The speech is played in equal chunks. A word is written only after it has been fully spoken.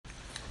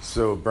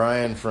So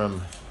Brian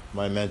from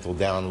My Mental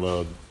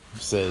Download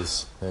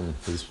says in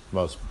his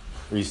most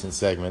recent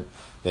segment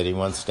that he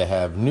wants to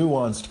have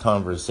nuanced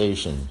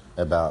conversation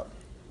about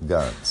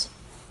guns.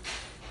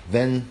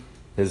 Then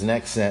his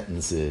next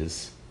sentence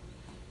is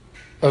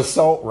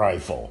assault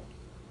rifle.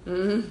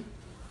 Mm-hmm.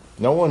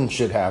 No one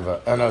should have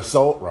an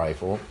assault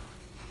rifle.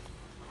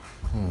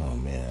 Oh,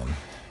 man.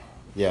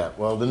 Yeah,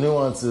 well, the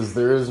nuance is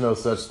there is no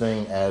such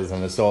thing as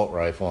an assault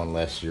rifle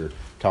unless you're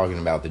talking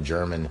about the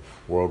German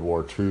World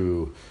War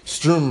II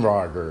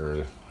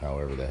Sturmwagen,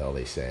 however the hell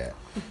they say it,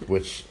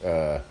 which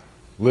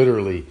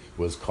literally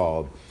was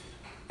called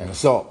an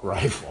assault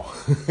rifle.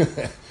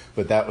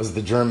 But that was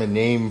the German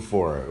name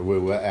for it.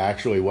 It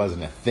actually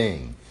wasn't a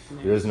thing.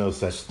 There is no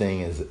such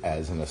thing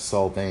as an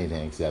assault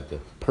anything except a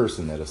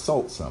person that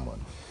assaults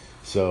someone.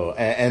 So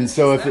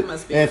so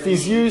if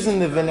he's using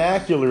the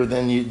vernacular,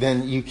 then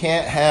you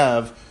can't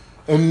have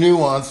a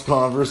nuanced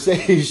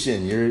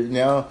conversation.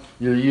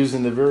 You're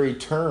using the very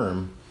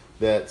term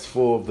that's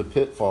full of the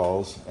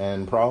pitfalls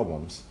and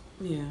problems.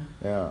 Yeah.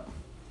 Yeah.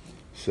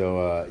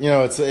 So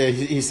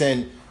he's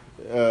saying.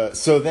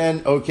 So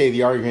then, okay,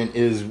 the argument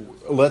is,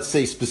 let's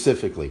say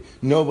specifically,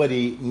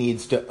 nobody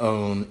needs to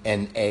own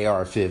an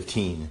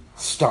AR-15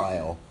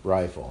 style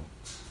rifle.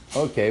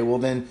 Okay, well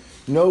then,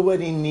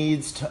 nobody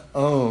needs to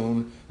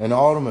own an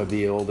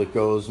automobile that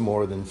goes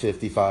more than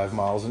 55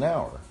 miles an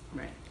hour.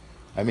 Right.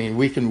 I mean,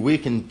 we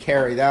can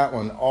carry that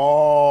one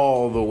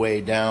all the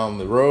way down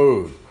the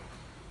road.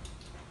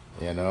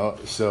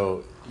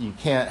 So you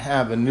can't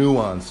have a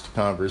nuanced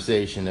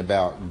conversation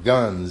about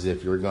guns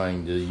if you're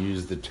going to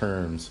use the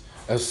terms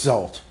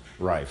assault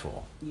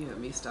rifle. You have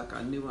me stuck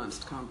on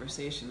nuanced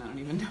conversation. I don't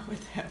even know what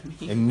that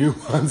means. A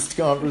nuanced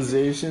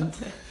conversation?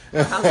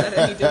 How's that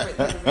any different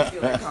than a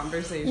regular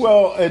conversation?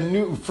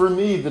 Well, for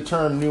me, the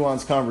term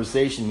nuanced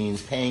conversation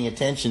means paying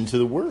attention to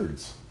the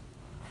words.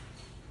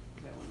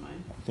 Is that one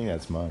mine? I think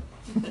that's mine.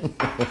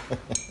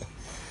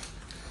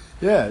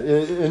 Yeah,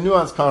 a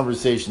nuanced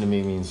conversation to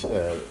me means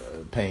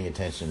paying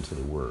attention to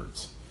the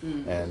words.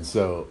 Mm-hmm. And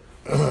so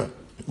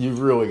you've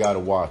really got to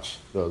watch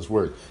those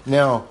words.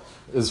 Now,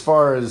 as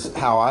far as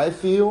how I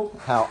feel,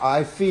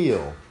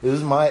 this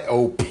is my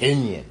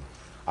opinion.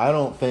 I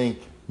don't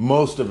think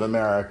most of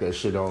America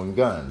should own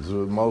guns.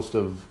 Most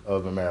of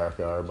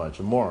America are a bunch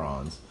of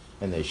morons,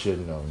 and they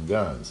shouldn't own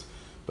guns.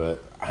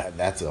 But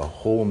that's a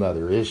whole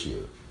nother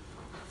issue.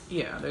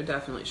 Yeah, there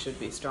definitely should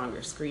be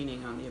stronger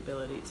screening on the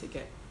ability to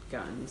get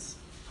guns.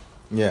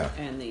 Yeah.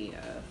 And the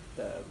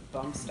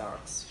bump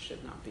stocks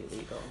should not be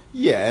legal.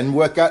 Yeah, and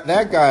what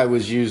that guy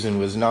was using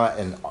was not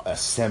a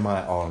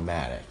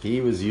semi-automatic.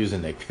 He was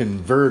using a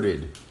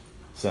converted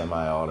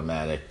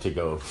semi-automatic to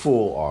go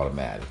full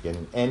automatic.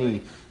 And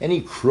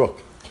any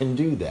crook can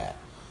do that.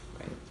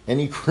 Right.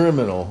 Any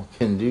criminal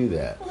can do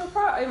that. Well,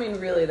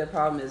 really the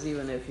problem is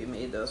even if you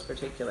made those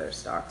particular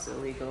stocks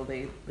illegal,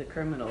 the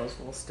criminals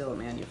will still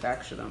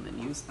manufacture them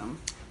and use them.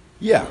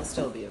 Yeah. They'll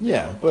still be available.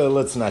 Yeah, but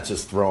let's not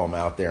just throw them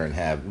out there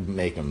and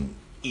make them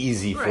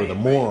easy for the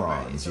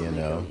morons, Make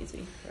them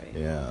easy, right.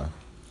 Yeah.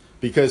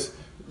 Because,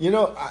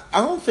 I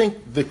don't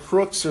think the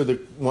crooks are the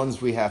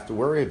ones we have to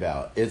worry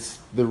about. It's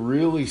the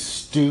really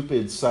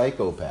stupid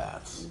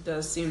psychopaths. It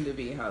does seem to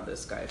be how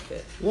this guy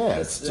fit. Yeah,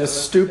 it's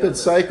just stupid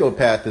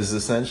psychopath is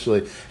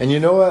essentially. And you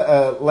know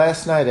what?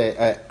 Last night,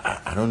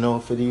 I don't know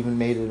if it even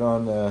made it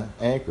on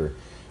Anchor,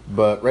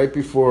 but right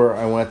before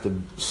I went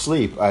to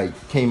sleep, I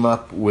came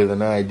up with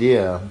an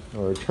idea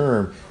or a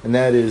term, and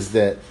that is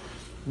that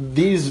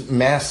these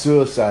mass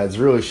suicides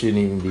really shouldn't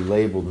even be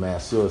labeled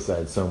mass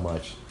suicide so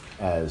much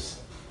as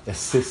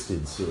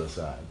assisted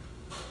suicide.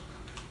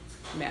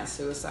 Mass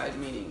suicide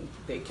meaning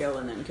they kill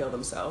and then kill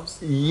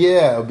themselves?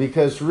 Yeah,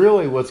 because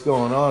really what's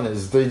going on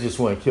is they just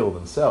want to kill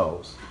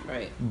themselves.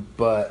 Right.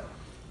 But,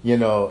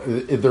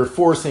 they're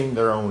forcing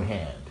their own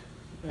hand.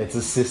 Right. It's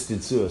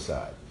assisted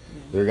suicide.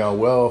 They're going,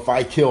 well, if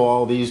I kill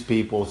all these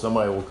people,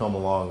 somebody will come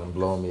along and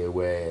blow me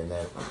away, and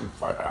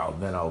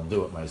then I'll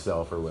do it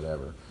myself or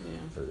whatever.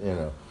 Yeah.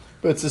 Or,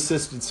 but it's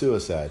assisted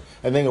suicide.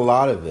 I think a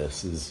lot of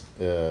this is,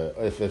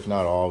 if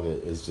not all of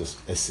it, is just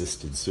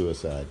assisted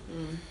suicide.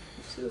 Mm.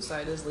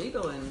 Suicide is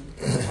legal in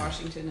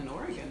Washington and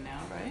Oregon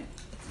now, right?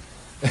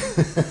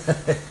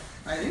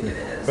 I think it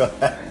is.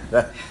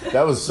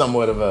 That was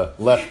somewhat of a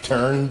left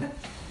turn.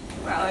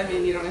 Well,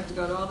 you don't have to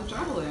go to all the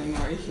trouble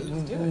anymore. You can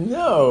just do it.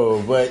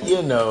 No, but,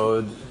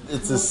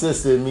 it's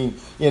assisted.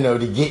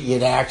 To get you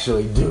to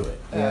actually do it,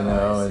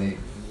 and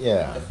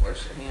yeah. To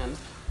force your hand.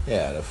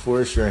 Yeah, to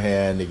force your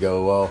hand to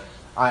go, well,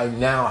 I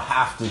now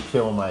have to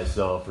kill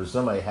myself, or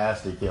somebody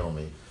has to kill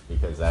me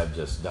because I've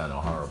just done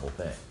a horrible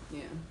thing.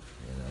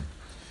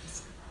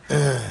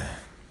 Yeah.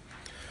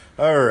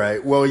 All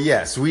right. Well,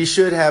 yes, we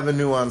should have a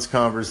nuanced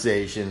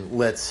conversation.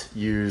 Let's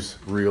use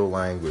real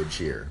language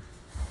here.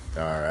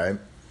 All right.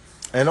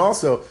 And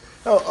also,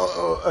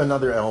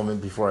 another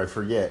element before I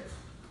forget,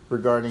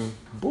 regarding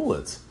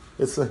bullets.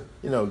 It's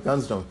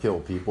guns don't kill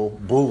people.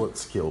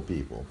 Bullets kill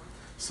people.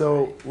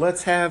 So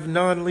let's have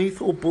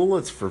non-lethal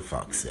bullets, for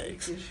fuck's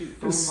sakes.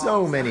 There's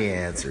so many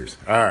answers.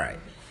 All right.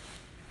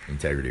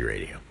 Integrity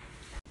Radio.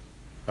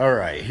 All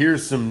right,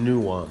 here's some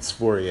nuance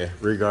for you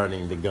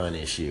regarding the gun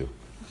issue.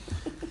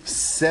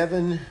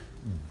 7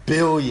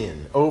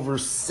 billion, over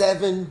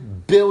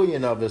 7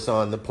 billion of us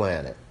on the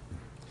planet.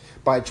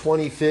 By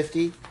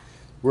 2050,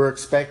 we're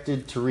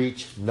expected to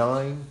reach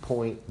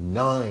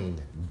 9.9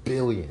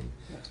 billion.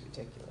 That's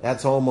ridiculous.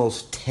 That's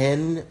almost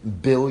 10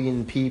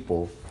 billion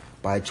people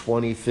by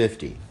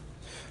 2050.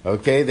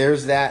 Okay,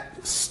 there's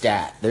that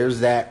stat. There's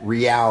that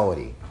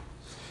reality.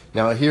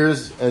 Now,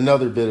 here's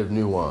another bit of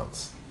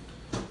nuance.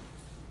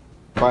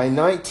 By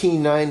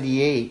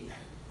 1998,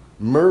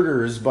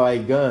 murders by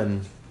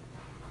gun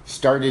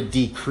started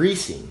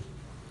decreasing.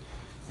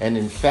 And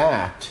in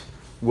fact,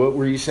 what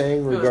were you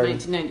saying It was regarding...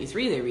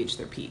 1993 they reached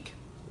their peak.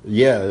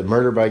 Yeah,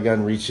 murder by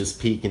gun reached its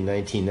peak in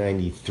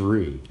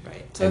 1993.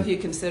 Right. So if you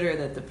consider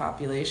that the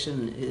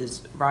population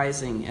is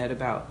rising at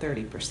about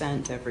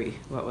 30% every,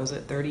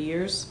 30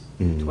 years?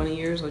 20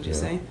 years, what'd you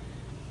say?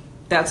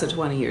 That's a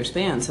 20-year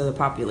span. So the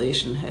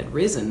population had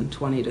risen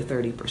 20 to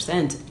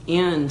 30%,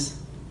 and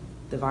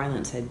the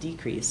violence had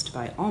decreased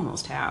by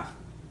almost half.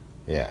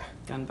 Yeah.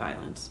 Gun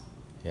violence.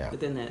 Yeah.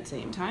 Within that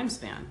same time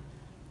span.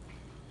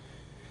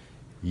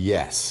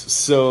 Yes.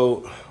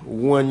 So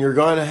when you're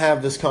going to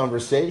have this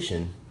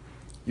conversation,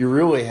 you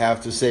really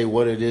have to say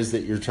what it is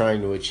that you're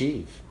trying to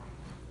achieve.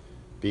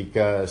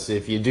 Because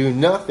if you do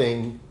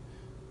nothing,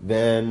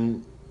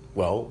 then,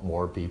 well,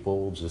 more people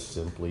will just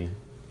simply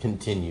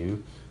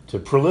continue to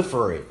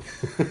proliferate.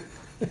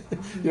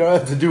 You don't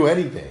have to do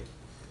anything,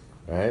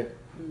 right?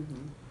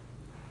 Mm-hmm.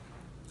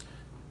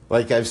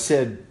 Like I've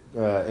said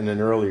in an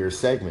earlier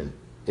segment,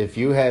 if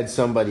you had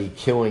somebody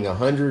killing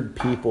 100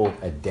 people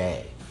a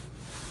day,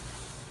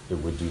 it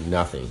would do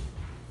nothing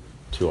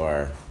to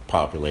our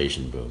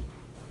population boom.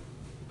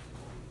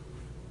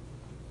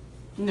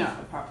 No,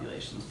 the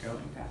population's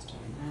growing faster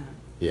than that.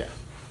 Yeah.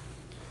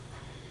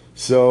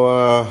 So,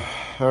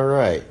 all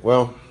right.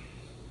 Well,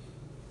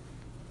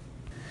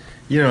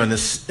 you know, and the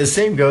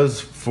same goes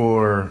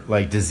for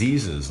like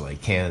diseases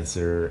like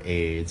cancer,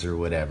 AIDS, or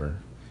whatever.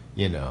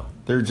 You know,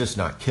 they're just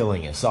not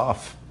killing us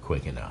off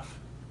quick enough.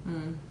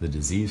 The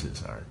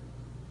diseases aren't,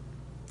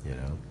 you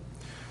know.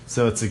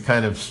 So it's a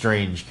kind of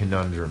strange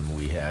conundrum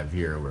we have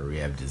here where we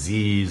have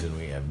disease and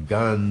we have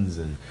guns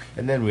and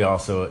then we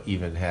also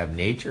even have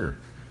nature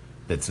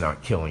that's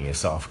not killing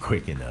us off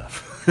quick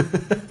enough.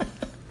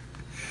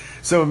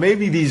 So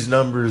maybe these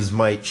numbers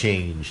might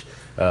change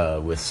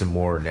with some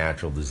more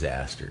natural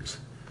disasters.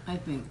 I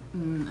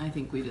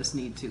think we just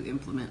need to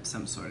implement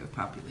some sort of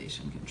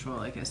population control.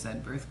 Like I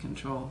said, birth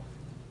control.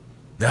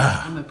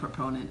 I'm a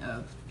proponent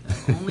of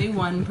only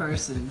one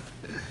person,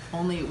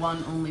 only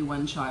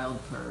one child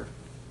per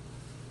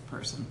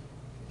person.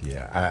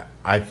 Yeah,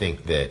 I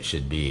think that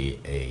should be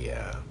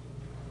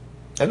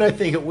and I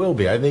think it will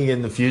be. I think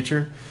in the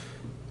future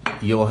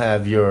you'll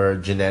have your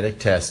genetic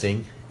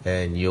testing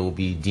and you'll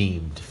be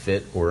deemed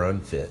fit or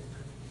unfit.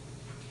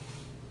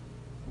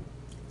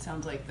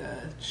 Sounds like the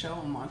show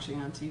I'm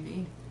watching on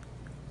TV.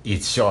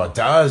 It sure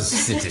does,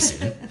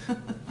 citizen.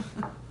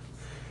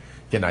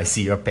 Can I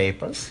see your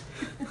papers?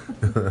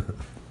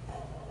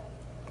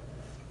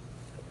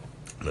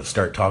 Let's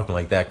start talking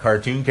like that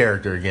cartoon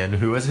character again.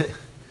 Who is it?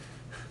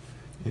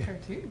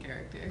 Cartoon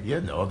character? You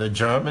know, the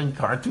German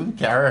cartoon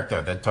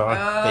character that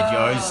that you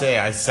always say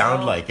I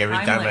sound like every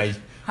time I...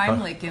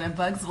 Heimlich in A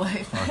Bug's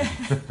Life.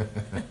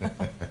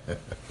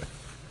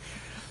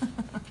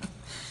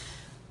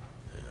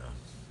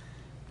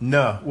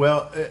 No,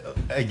 well,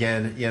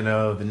 again, you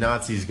know, the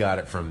Nazis got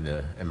it from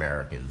the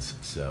Americans.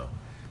 So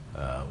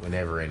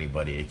whenever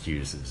anybody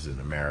accuses an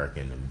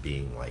American of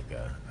being like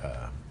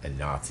a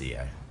Nazi,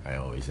 I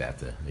always have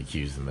to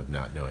accuse them of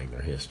not knowing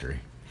their history.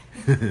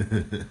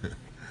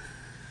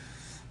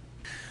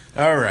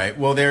 All right,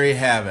 well, there you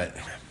have it.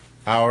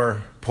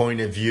 Our point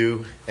of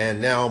view,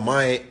 and now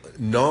my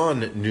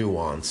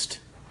non-nuanced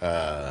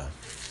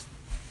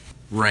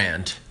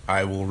rant,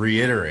 I will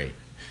reiterate,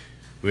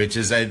 which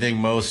is I think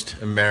most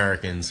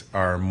Americans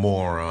are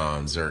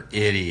morons or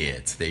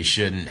idiots. They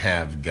shouldn't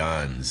have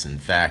guns. In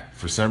fact,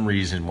 for some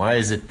reason, why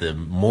is it the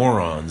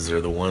morons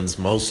are the ones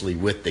mostly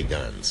with the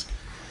guns?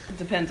 It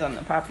depends on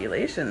the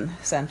population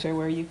center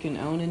where you can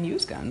own and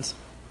use guns.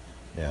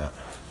 Yeah.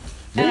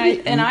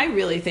 And I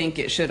really think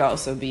it should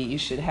also be, you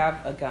should have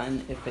a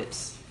gun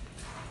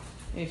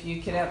if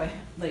you could have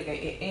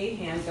a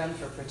handgun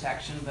for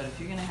protection, but if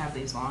you're going to have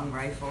these long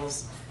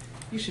rifles,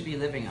 you should be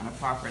living on a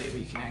property where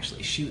you can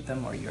actually shoot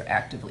them or you're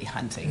actively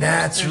hunting.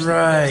 That's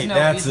right.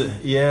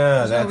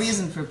 There's no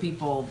reason for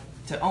people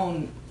to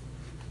own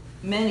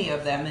many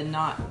of them and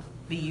not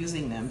be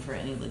using them for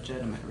any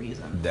legitimate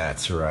reason.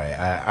 That's right.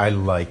 I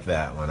like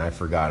that one. I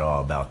forgot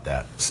all about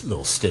that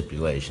little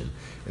stipulation,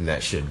 and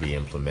that should be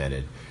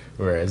implemented.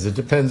 Whereas it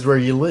depends where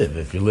you live.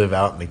 If you live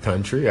out in the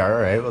country, all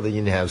right, well, then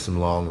you can have some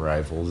long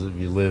rifles. If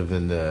you live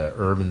in the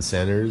urban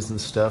centers and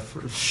stuff,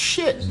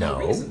 There's no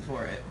reason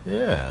for it.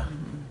 Yeah.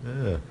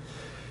 Yeah.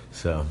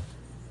 So,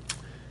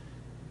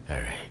 all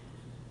right.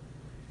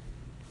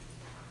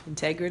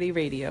 Integrity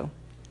Radio.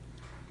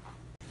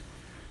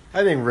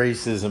 I think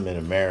racism in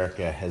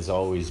America has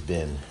always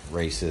been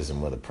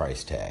racism with a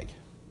price tag.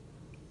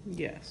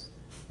 Yes.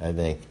 I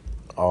think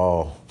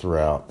all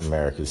throughout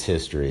America's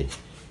history,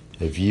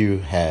 if you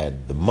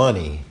had the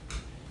money,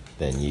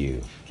 then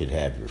you could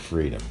have your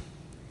freedom.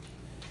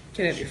 You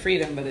can have your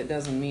freedom, but it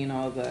doesn't mean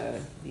all the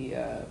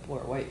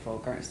poor white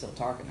folk aren't still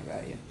talking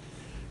about you.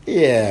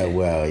 Yeah,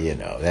 well,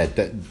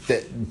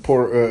 that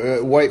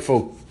poor white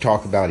folk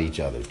talk about each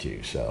other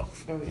too. So,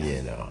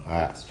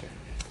 That's true.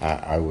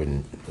 I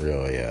wouldn't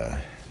really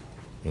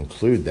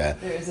include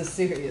that. There is a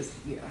serious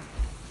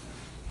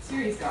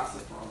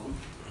gossip problem.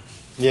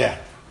 Yeah,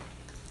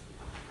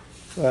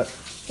 but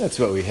that's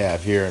what we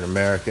have here in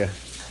America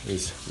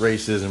is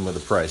racism with a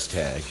price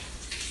tag.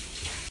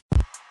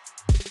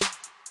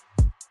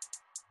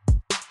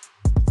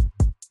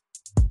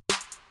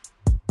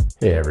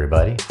 Hey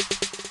everybody,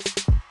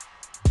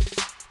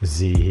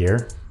 Z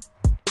here.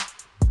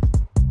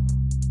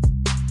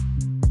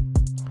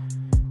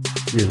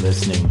 You're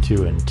listening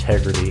to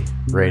Integrity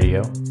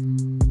Radio. I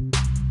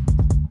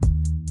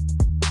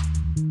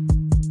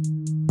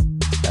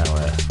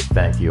want to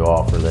thank you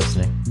all for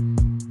listening.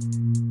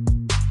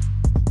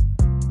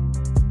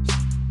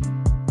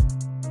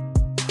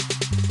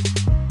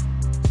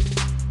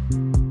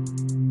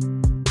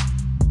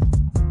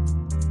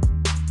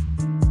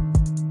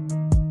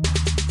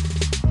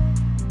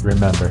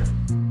 Remember,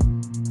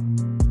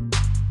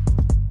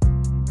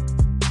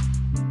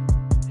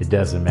 it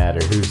doesn't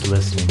matter who's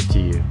listening to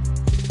you.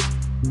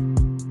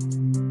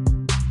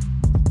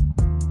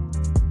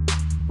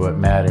 What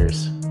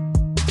matters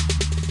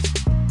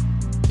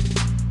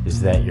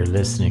is that you're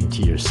listening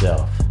to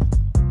yourself.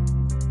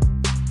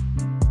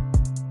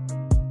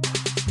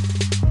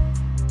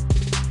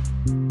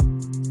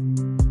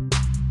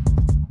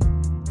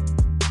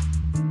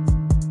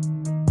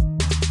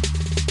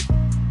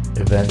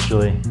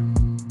 Eventually,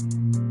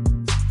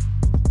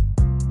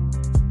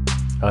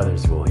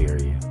 others will hear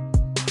you.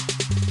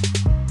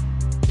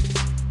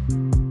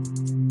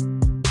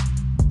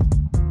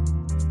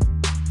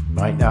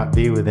 Might not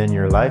be within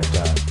your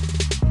lifetime.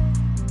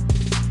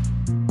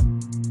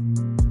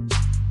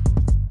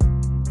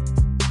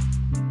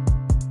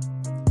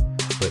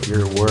 But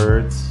your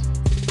words,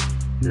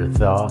 your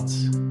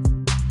thoughts,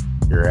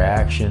 your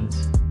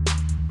actions,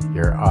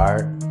 your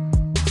art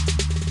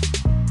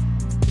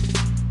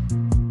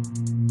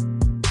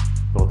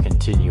will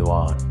continue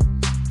on.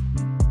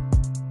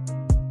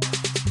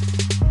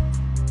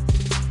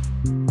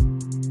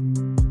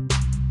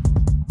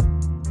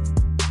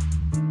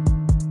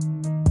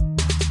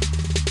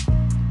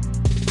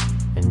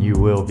 You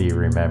will be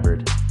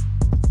remembered,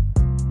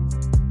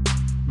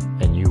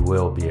 and you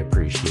will be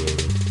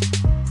appreciated.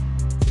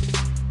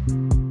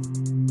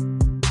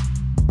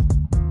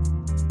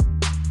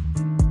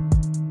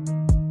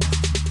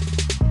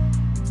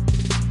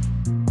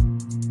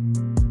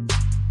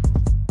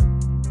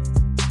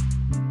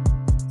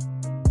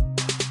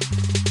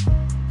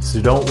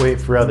 So don't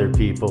wait for other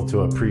people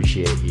to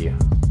appreciate you.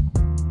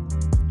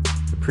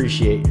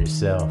 Appreciate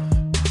yourself.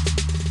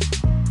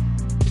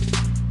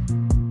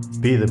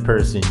 Be the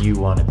person you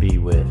want to be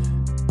with.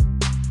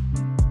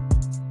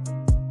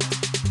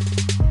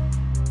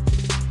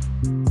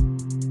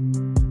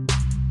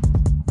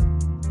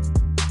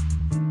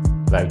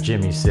 Like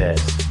Jimmy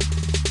says,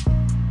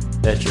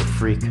 let your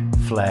freak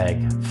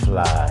flag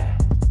fly.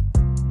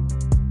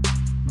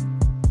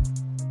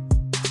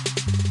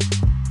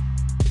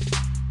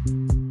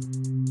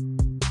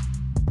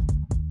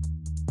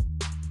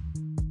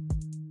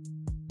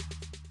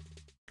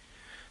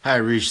 Hi,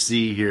 Rich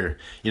Z here.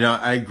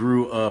 I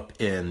grew up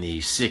in the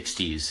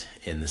 60s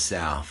in the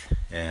South,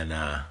 and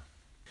I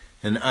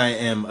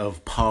am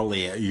of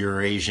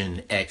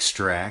poly-Eurasian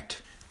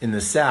extract. In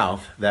the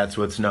South, that's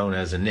what's known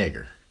as a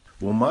nigger.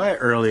 Well, my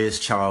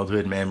earliest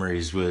childhood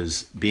memories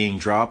was being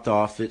dropped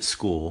off at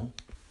school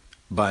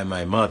by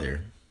my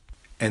mother,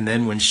 and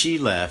then when she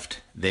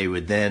left, they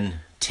would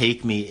then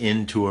take me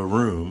into a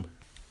room,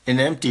 an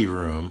empty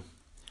room,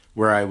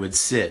 where I would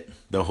sit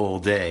the whole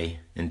day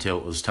until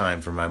it was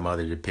time for my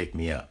mother to pick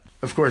me up.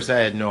 Of course, I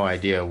had no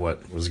idea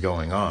what was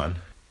going on.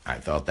 I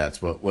thought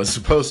that's what was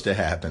supposed to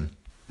happen.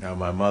 Now,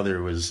 my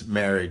mother was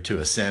married to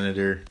a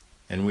senator,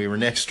 and we were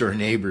next door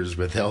neighbors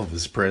with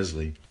Elvis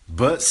Presley.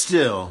 But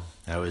still,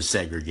 I was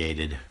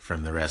segregated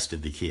from the rest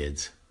of the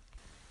kids.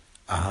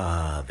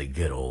 Ah, the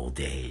good old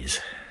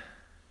days.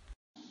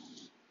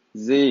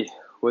 Z,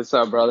 what's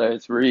up, brother?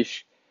 It's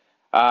Rish.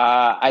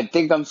 I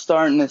think I'm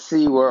starting to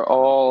see where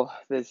all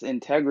this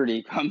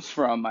integrity comes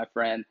from, my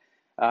friend.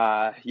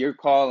 You're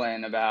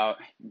calling about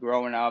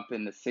growing up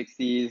in the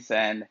 60s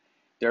and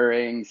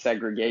during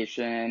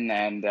segregation,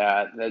 and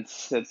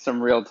that's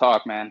some real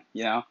talk, man.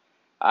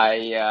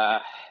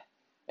 I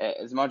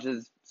as much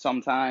as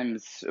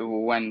sometimes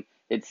when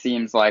it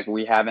seems like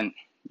we haven't,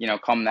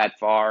 come that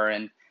far,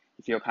 and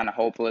you feel kind of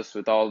hopeless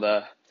with all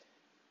the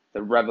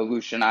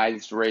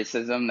revolutionized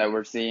racism that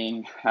we're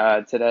seeing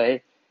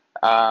today.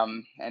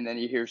 And then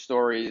you hear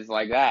stories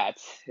like that.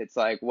 It's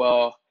like,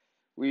 well,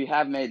 we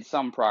have made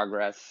some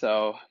progress.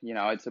 So,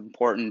 it's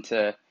important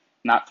to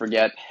not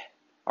forget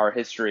our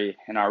history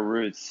and our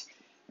roots.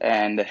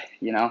 And,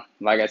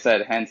 like I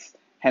said,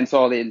 hence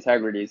all the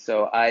integrity.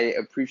 So I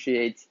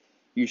appreciate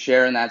you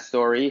sharing that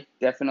story.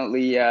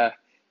 Definitely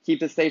keep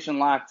the station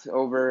locked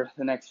over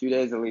the next few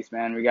days at least,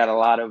 man. We got a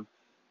lot of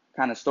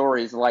kind of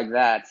stories like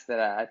that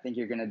I think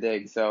you're going to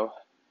dig. So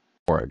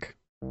org.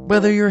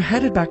 Whether you're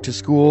headed back to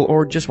school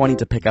or just wanting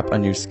to pick up a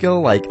new skill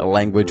like a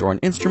language or an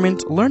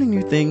instrument, learning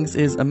new things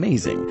is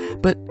amazing.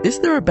 But is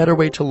there a better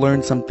way to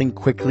learn something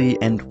quickly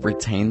and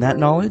retain that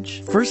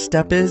knowledge? First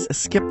step is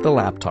skip the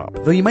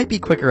laptop. Though you might be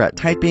quicker at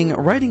typing,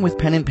 writing with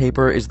pen and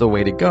paper is the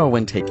way to go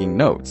when taking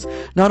notes.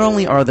 Not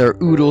only are there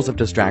oodles of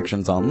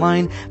distractions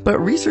online, but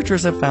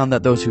researchers have found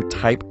that those who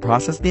type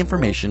process the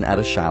information at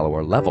a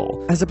shallower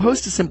level. As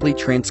opposed to simply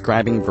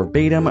transcribing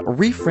verbatim,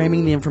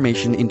 reframing the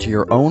information into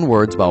your own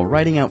words while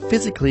writing out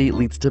physically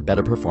leads to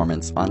better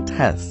performance on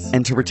tests.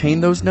 And to retain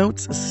those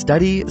notes,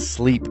 study,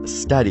 sleep,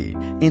 study.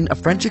 In a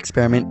French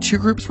experiment, 2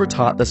 groups were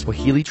taught the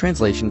Swahili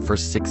translation for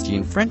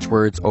 16 French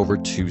words over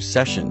 2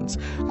 sessions.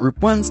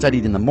 Group 1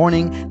 studied in the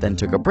morning, then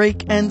took a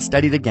break, and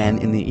studied again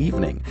in the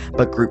evening.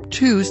 But Group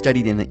 2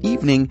 studied in the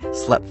evening,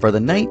 slept for the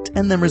night,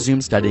 and then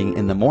resumed studying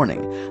in the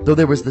morning. Though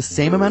there was the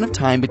same amount of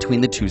time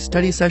between the 2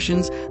 study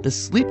sessions, the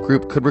sleep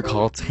group could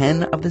recall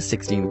 10 of the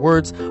 16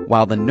 words,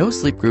 while the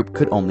no-sleep group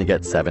could only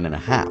get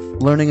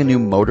 7.5. Learning a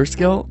new motor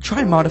skill?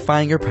 Try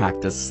modifying your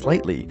practice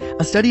slightly.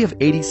 A study of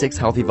 86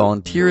 healthy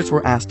volunteers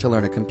were asked to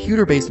learn a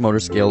computer-based motor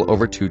skill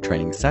over 2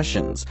 training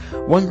sessions.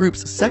 One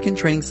group's second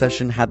training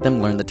session had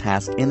them learn the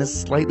task in a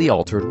slightly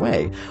altered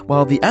way,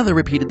 while the other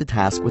repeated the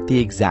task with the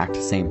exact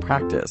same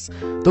practice.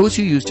 Those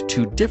who used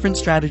 2 different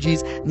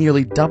strategies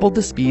nearly doubled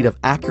the speed of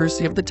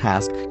accuracy of the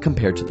task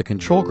compared to the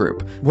control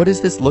group. What does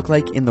this look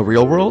like in the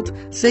real world?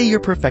 Say you're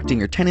perfecting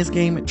your tennis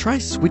game, try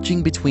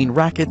switching between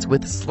rackets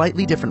with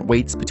slightly different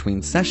weights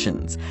between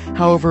sessions.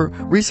 However,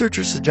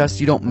 researchers suggest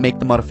you don't make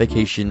the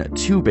modification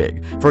too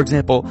big. For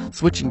example,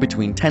 switching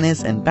between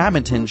tennis and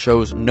badminton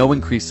shows no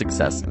increased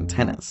success in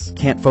tennis.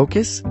 Can't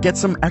focus? Get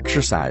some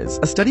exercise.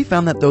 A study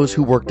found that those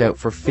who worked out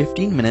for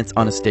 15 minutes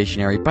on a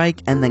stationary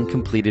bike and then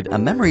completed a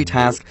memory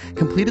task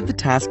completed the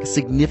task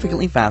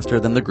significantly faster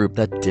than the group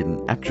that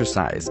didn't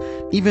exercise.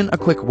 Even a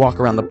quick walk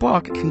around the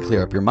block can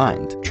clear up your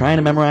mind. Trying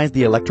to memorize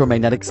the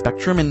electromagnetic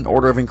spectrum in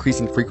order of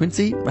increasing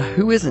frequency?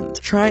 Who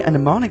isn't? Try a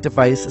mnemonic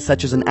device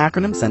such as an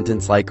acronym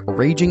sentence like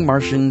Raging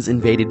Martians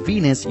invaded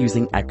Venus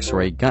using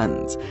X-ray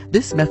guns.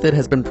 This method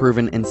has been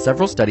proven in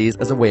several studies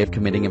as a way of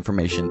committing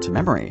information to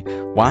memory.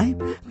 Why?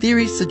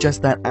 Theories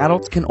suggest that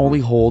adults can only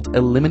hold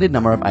a limited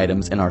number of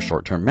items in our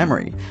short-term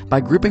memory.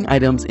 By grouping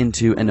items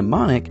into a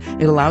mnemonic,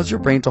 it allows your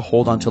brain to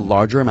hold onto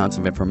larger amounts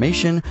of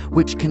information,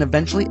 which can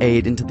eventually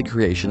aid into the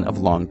creation of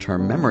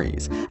long-term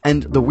memories.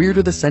 And the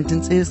weirder the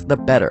sentence is, the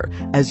better,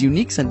 as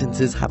unique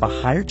sentences have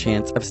a higher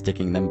chance of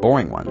sticking than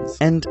boring ones.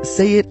 And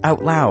say it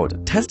out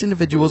loud. Test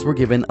individuals were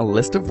given a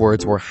list of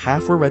words where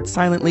half were read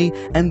silently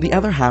and the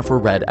other half were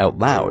read out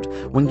loud.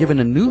 When given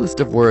a new list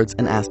of words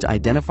and asked to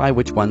identify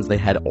which ones they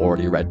had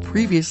already read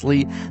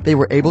previously, they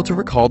were able to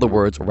recall the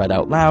words read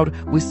out loud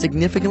with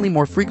significantly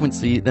more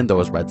frequency than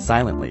those read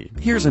silently.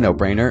 Here's a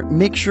no-brainer.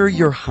 Make sure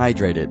you're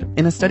hydrated.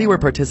 In a study where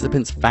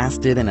participants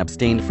fasted and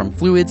abstained from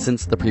fluids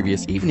since the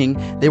previous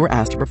evening, they were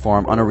asked to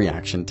perform on a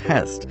reaction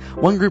test.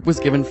 One group was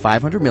given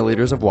 500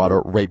 milliliters of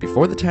water right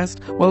before the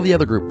test, while the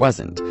other group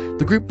wasn't.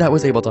 The group that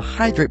was able to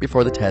hydrate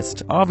before the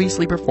test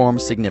obviously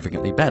performed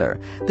significantly better.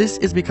 This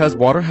is because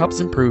water helps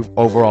improve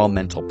overall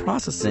mental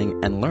processing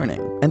and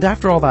learning. And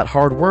after all that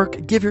hard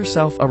work, give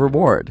yourself a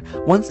reward.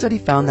 One study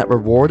found that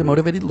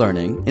reward-motivated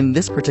learning, in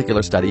this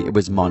particular study it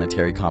was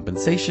monetary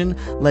compensation,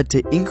 led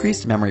to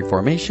increased memory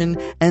formation,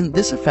 and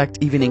this effect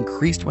even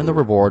increased when the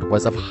reward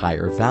was of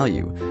higher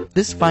value.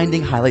 This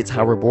finding highlights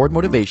how reward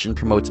motivation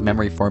promotes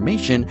memory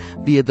formation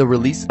via the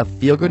release of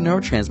feel-good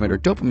neurotransmitter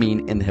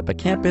dopamine in the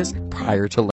hippocampus prior to learning.